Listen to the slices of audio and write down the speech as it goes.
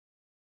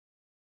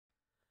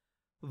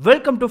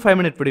Welcome to 5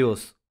 minute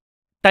videos.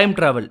 Time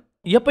travel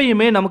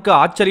எப்பயுமே நமக்கு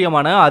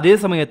ஆச்சரியமான அதே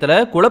சமயத்துல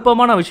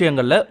குழப்பமான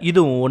விஷயங்கள்ல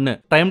இதுவும் ஒண்ணு.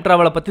 டைம்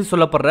டிராவலை பத்தி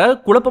சொல்லப்படுற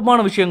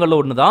குழப்பமான விஷயங்கள்ல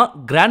ஒண்ணுதான்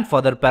கிராண்ட்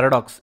ஃபாதர்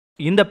பாராடாக்ஸ்.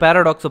 இந்த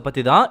பாராடாக்ஸை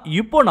பத்தி தான்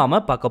இப்போ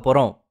நாம பார்க்க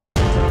போறோம்.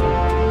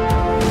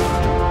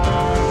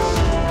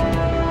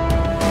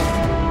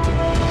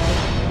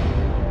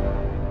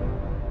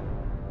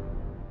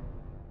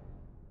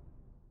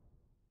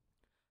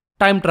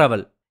 டைம்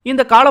டிராவல்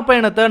இந்த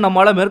காலப்பயணத்தை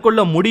நம்மால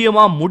மேற்கொள்ள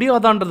முடியுமா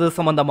முடியாதான்றது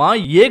சம்பந்தமா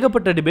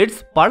ஏகப்பட்ட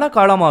டிபேட்ஸ் பல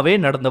காலமாவே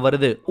நடந்து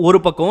வருது. ஒரு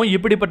பக்கம்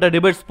இப்படிப்பட்ட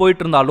டிபேட்ஸ்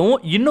போயிட்டு இருந்தாலும்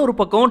இன்னொரு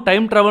பக்கம்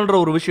டைம் டிராவல்ன்ற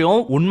ஒரு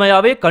விஷயம்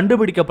உண்மையாவே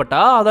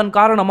கண்டுபிடிக்கப்பட்டா அதன்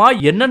காரணமா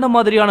என்னென்ன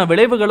மாதிரியான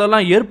விளைவுகள்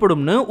எல்லாம்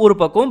ஏற்படும்னு ஒரு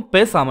பக்கம்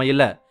பேசாம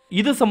இல்ல.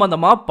 இது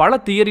சம்பந்தமா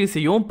பல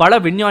தியரிஸையும் பல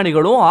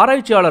விஞ்ஞானிகளும்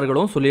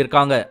ஆராய்ச்சியாளர்களும்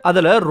சொல்லியிருக்காங்க.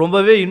 அதுல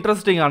ரொம்பவே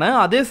இன்ட்ரெஸ்டிங்கான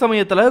அதே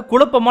சமயத்துல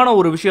குழப்பமான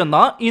ஒரு விஷயம்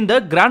தான்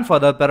இந்த கிராண்ட்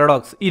ஃபாதர்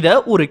பாராடாக்ஸ். இத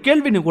ஒரு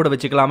கேள்வின்னு கூட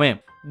வச்சுக்கலாமே.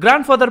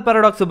 கிராண்ட் ஃபாதர்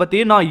பாராடாக்ஸ் பத்தி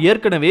நான்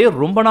ஏற்கனவே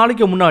ரொம்ப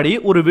நாளைக்கு முன்னாடி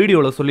ஒரு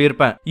வீடியோல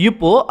சொல்லியிருப்பேன்.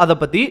 இப்போ அதை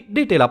பத்தி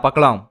டீடைலா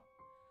பார்க்கலாம்.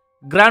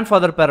 Grand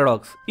father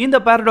paradox. இந்த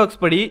பாராடாக்ஸ்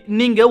படி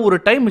நீங்க ஒரு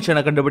டைம்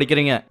மிஷினை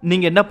கண்டுபிடிக்கிறீங்க.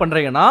 நீங்க என்ன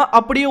பண்றீங்கன்னா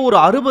அப்படியே ஒரு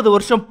 60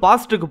 வருஷம்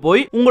பாஸ்டுக்கு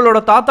போய் உங்களோட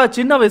தாத்தா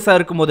சின்ன வயசா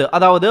இருக்கும்போது,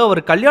 அதாவது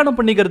அவர் கல்யாணம்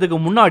பண்ணிக்கிறதுக்கு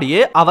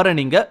முன்னாடியே அவரை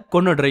நீங்க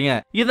கொன்னுடுறீங்க.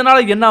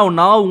 இதனால என்ன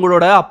ஆகும்னா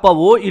உங்களோட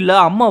அப்பாவோ இல்ல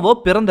அம்மாவோ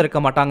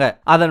பிறந்திருக்க மாட்டாங்க.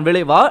 அதன்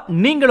விளைவா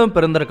நீங்களும்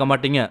பிறந்திருக்க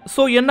மாட்டீங்க.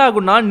 சோ என்ன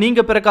ஆகும்னா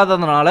நீங்க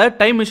பிறக்காததுனால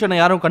டைம்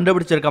மிஷினை யாரும்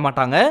கண்டுபிடிச்சிருக்க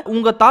மாட்டாங்க.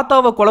 உங்க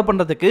தாத்தாவை கொலை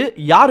பண்றதுக்கு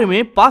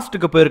யாருமே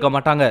பாஸ்டுக்கு போயிருக்க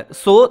மாட்டாங்க.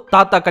 சோ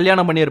தாத்தா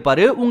கல்யாணம்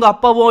பண்ணியிருப்பாரு, உங்க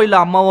அப்பாவோ இல்ல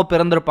அம்மாவோ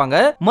பிறந்திருப்பாங்க,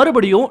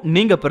 மறுபடியும்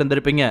நீங்க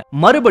பிறந்திருப்பீங்க.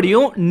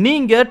 மறுபடியும்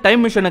நீங்க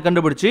டைம் மிஷினை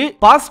கண்டுபிடிச்சு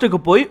பாஸ்டுக்கு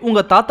போய்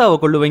உங்க தாத்தாவை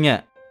கொல்லுவீங்க.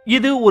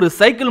 இது ஒரு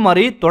சைக்கிள்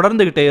மாதிரி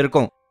தொடர்ந்துகிட்டே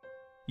இருக்கும்.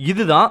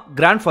 இதுதான்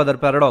கிராண்ட் ஃபாதர்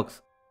பாராடாக்ஸ்.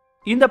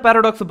 இந்த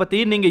பாராடாக்ஸ் பத்தி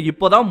நீங்க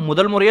இப்போதான்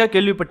முதல் முறையா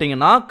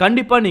கேள்விப்பட்டீங்கன்னா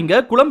கண்டிப்பா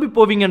நீங்க குழம்பி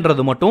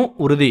போவீங்கன்றது மட்டும்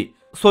உறுதி.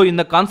 சோ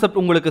இந்த கான்செப்ட்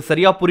உங்களுக்கு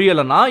சரியா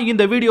புரியலன்னா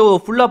இந்த வீடியோவை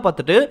ஃபுல்லா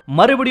பார்த்துட்டு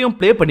மறுபடியும்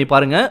ப்ளே பண்ணி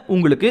பாருங்க,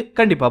 உங்களுக்கு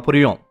கண்டிப்பா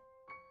புரியும்.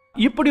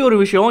 இப்படி ஒரு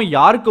விஷயம்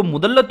யாருக்கு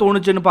முதல்ல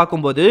தோணுச்சுன்னு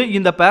பார்க்கும்போது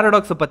இந்த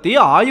பாராடாக்ஸ் பத்தி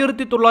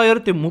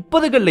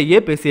 1930களிலேயே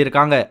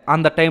பேசியிருக்காங்க.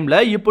 அந்த டைம்ல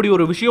இப்படி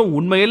ஒரு விஷயம்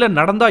உண்மையில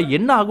நடந்தா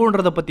என்ன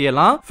ஆகும்ன்றத பத்தி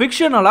எல்லாம்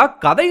ஃபிக்ஷனலா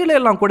கதைகளை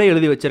எல்லாம் கூட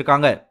எழுதி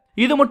வச்சிருக்காங்க.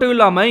 இது மட்டும்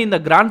இல்லாம இந்த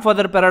கிராண்ட்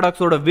ஃபாதர்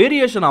பாராடாக்ஸோட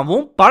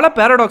வேரியேஷனாவும் பல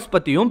பாராடாக்ஸ்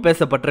பத்தியும்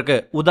பேசப்பட்டிருக்கு.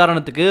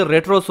 உதாரணத்துக்கு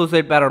retro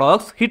suicide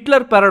paradox,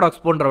 Hitler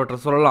paradox போன்றவற்றை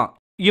சொல்லலாம்.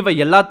 இவை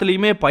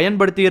எல்லாத்துலயுமே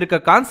பயன்படுத்தி இருக்க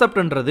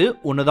கான்செப்ட்ன்றது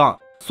ஒண்ணுதான்.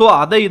 சோ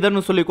அதை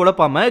இதன்னு சொல்லி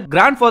குழப்பாம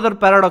கிராண்ட் ஃபாதர்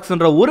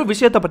பாராடாக்ஸ்ன்ற ஒரு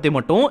விஷயத்தை பத்தி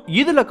மட்டும்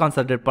இதுல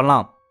கான்சென்ட்ரேட்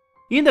பண்ணலாம்.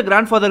 இந்த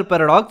கிராண்ட் ஃபாதர்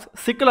பாராடாக்ஸ்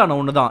சிக்கலான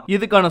ஒண்ணுதான்.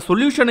 இதுக்கான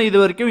சொல்யூஷனை இது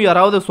வரைக்கும்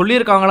யாராவது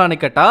சொல்லியிருக்காங்களான்னு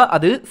கேட்டா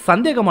அது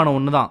சந்தேகமான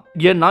ஒண்ணுதான்.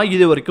 ஏன்னா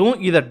இது வரைக்கும்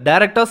இதை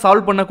டைரக்டா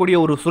சால்வ் பண்ணக்கூடிய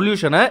ஒரு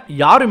சொல்யூஷனை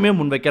யாருமே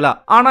முன்வைக்கல.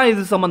 ஆனா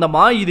இது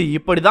சம்பந்தமா இது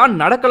இப்படிதான்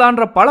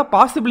நடக்கலான்ற பல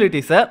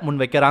பாசிபிலிட்டிஸை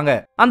முன்வைக்கிறாங்க.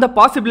 அந்த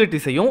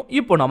பாசிபிலிட்டிஸையும்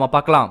இப்போ நாம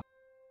பார்க்கலாம்.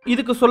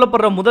 இதுக்கு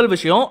சொல்லப்படுற முதல்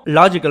விஷயம்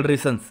லாஜிக்கல்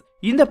ரீசன்ஸ்.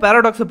 இந்த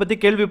பாராடாக்ஸ் பத்தி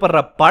கேள்விப்படுற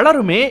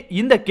பலருமே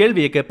இந்த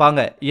கேள்வியை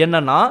கேட்பாங்க.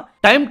 என்னன்னா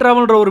டைம்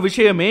டிராவல்ன்ற ஒரு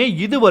விஷயமே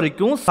இது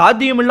வரைக்கும்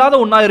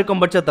சாத்தியமில்லாத ஒன்னா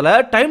இருக்கும் பட்சத்துல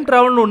டைம்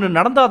டிராவல் ஒன்னு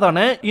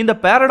நடந்தாதானே இந்த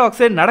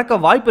பாராடாக்ஸே நடக்க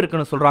வாய்ப்பு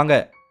இருக்குன்னு சொல்றாங்க.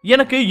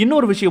 எனக்கு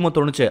இன்னொரு விஷயமும்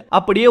தோணுச்சு.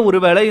 அப்படியே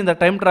ஒருவேளை இந்த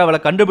டைம்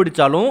டிராவலை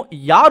கண்டுபிடிச்சாலும்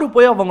யாரு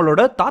போய்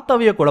அவங்களோட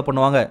தாத்தாவையே கொலை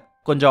பண்ணுவாங்க?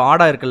 கொஞ்சம்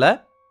ஆடா இருக்குல்ல.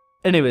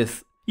 எனிவேஸ்,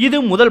 இது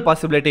முதல்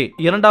பாசிபிலிட்டி.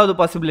 இரண்டாவது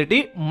பாசிபிலிட்டி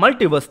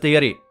மல்டிவர்ஸ்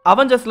தியரி.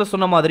 அவெஞ்சர்ஸ்ல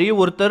சொன்ன மாதிரி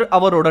ஒருத்தர்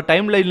அவரோட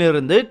டைம் லைன்ல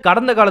இருந்து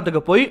கடந்த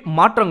காலத்துக்கு போய்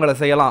மாற்றங்களை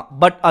செய்யலாம்.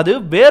 பட் அது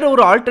வேற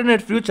ஒரு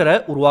ஆல்டர்னேட் ஃபியூச்சரை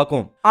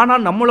உருவாக்கும். ஆனா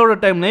நம்மளோட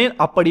டைம் லைன்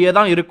அப்படியே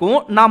தான் இருக்கும்.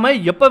 நாம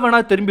எப்ப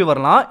வேணா திரும்பி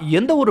வரலாம்,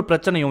 எந்த ஒரு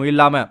பிரச்சனையும்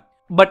இல்லாம.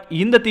 பட்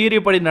இந்த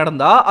தியரி படி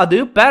நடந்தா அது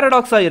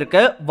பாராடாக்ஸா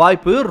இருக்க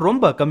வாய்ப்பு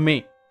ரொம்ப கம்மி.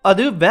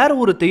 அது வேற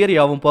ஒரு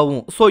தியரியாவும்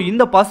போகும். சோ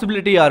இந்த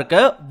பாசிபிலிட்டியா இருக்க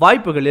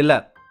வாய்ப்புகள் இல்ல.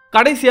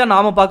 கடைசியா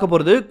நாம பார்க்க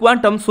போறது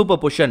குவாண்டம்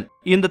சூப்பர்பொசிஷன்.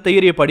 இந்த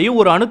தியரி படி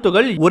ஒரு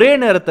அணுத்துகள் ஒரே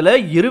நேரத்துல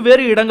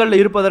இருவேறு இடங்கள்ல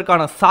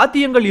இருப்பதற்கான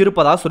சாத்தியங்கள்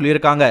இருப்பதா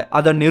சொல்லியிருக்காங்க.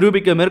 அதை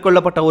நிரூபிக்க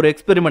மேற்கொள்ளப்பட்ட ஒரு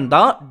எக்ஸ்பெரிமெண்ட்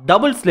தான்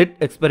டபுள் ஸ்லிட்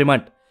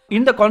எக்ஸ்பெரிமெண்ட்.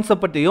 இந்த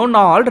கான்செப்ட் பத்தியும்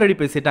நான் ஆல்ரெடி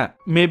பேசிட்டேன்.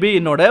 மேபி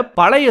என்னோட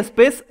பழைய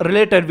ஸ்பேஸ்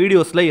ரிலேட்டட்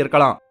வீடியோஸ்ல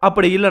இருக்கலாம்.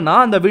 அப்படி இல்லனா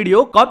அந்த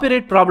வீடியோ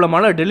காப்பிரைட்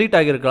ப்ராப்ளமால டெலீட்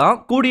ஆகியிருக்கலாம்.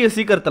 கூடிய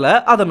சீக்கிரத்துல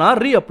அதை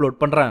நான் ரீ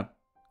அப்லோட் பண்றேன்.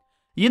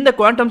 இந்த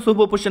குவாண்டம்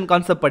சூப்பர்பொசிஷன்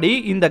கான்செப்ட் படி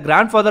இந்த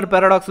கிராண்ட் ஃபாதர்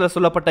பாராடாக்ஸ்ல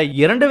சொல்லப்பட்ட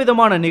இரண்டு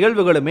விதமான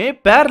நிகழ்வுகளுமே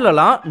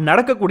பேரலலா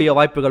நடக்கக்கூடிய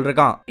வாய்ப்புகள்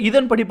இருக்காம்.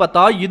 இதன்படி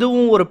பார்த்தா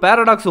இதுவும் ஒரு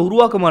பாராடாக்ஸ்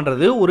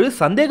உருவாக்குமான்றது ஒரு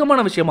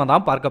சந்தேகமான விஷயமா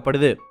தான்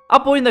பார்க்கப்படுது.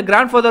 அப்போ இந்த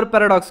கிராண்ட் ஃபாதர்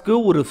பாராடாக்ஸ்க்கு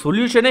ஒரு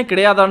சொல்யூஷனே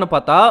கிடையாதான்னு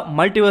பார்த்தா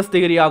மல்டிவர்ஸ்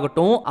தியரி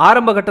ஆகட்டும்,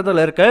 ஆரம்ப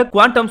கட்டத்தில் இருக்க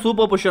குவாண்டம்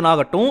சூப்பர்பொசிஷன்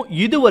ஆகட்டும்,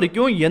 இது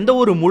வரைக்கும் எந்த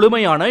ஒரு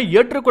முழுமையான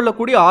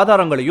ஏற்றுக்கொள்ளக்கூடிய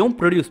ஆதாரங்களையும்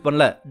ப்ரொடியூஸ்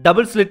பண்ணல.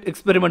 டபுள் ஸ்லிட்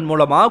எக்ஸ்பெரிமெண்ட்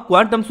மூலமா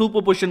குவாண்டம்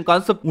சூப்பர்பொசிஷன்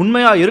கான்செப்ட்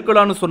உண்மையா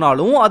இருக்கலாம்னு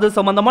சொன்னாலும் அது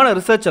சம்பந்தமான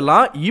ரிசர்ச்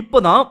எல்லாம்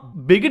இப்பதான்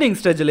பிகினிங்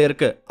ஸ்டேஜ்ல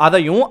இருக்கு.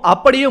 அதையும்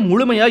அப்படியே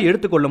முழுமையா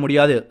எடுத்துக்கொள்ள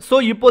முடியாது. சோ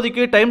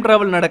இப்போதைக்கு டைம்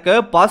டிராவல் நடக்க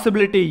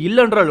பாசிபிலிட்டி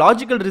இல்லன்ற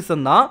லாஜிக்கல்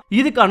ரீசன் தான்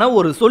இதுக்கான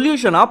ஒரு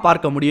சொல்யூஷனா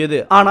பார்க்க முடியுது.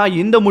 ஆனா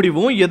இந்த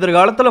முடிவும்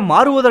எதிர்காலத்துல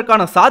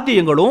மாறுவதற்கான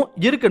சாத்தியங்களும்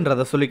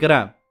இருக்குன்றத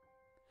சொல்லிக்கிறேன்.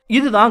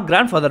 இதுதான்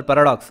கிராண்ட்ஃபாதர்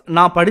பாராடாக்ஸ்.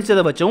 நான்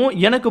படிச்சதை வச்சும்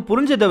எனக்கு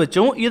புரிஞ்சதை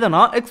வச்சும் இதை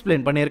நான்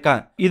எக்ஸ்பிளைன்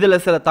பண்ணியிருக்கேன். இதுல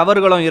சில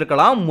தவறுகளும்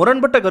இருக்கலாம்,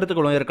 முரண்பட்ட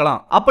கருத்துக்களும்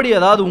இருக்கலாம். அப்படி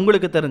ஏதாவது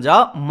உங்களுக்கு தெரிஞ்சா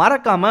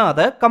மறக்காம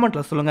அதை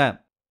கமெண்ட்ல சொல்லுங்க.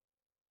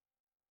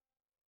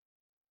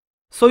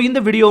 சோ இந்த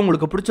வீடியோ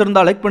உங்களுக்கு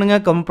பிடிச்சிருந்தா லைக் பண்ணுங்க,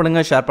 கமெண்ட்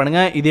பண்ணுங்க, ஷேர்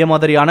பண்ணுங்க. இதே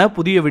மாதிரியான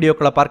புதிய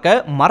வீடியோக்களை பார்க்க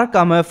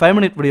மறக்காம 5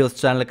 மினிட்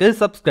வீடியோஸ் சேனலுக்கு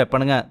சப்ஸ்கிரைப்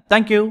பண்ணுங்க.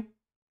 தேங்க்யூ.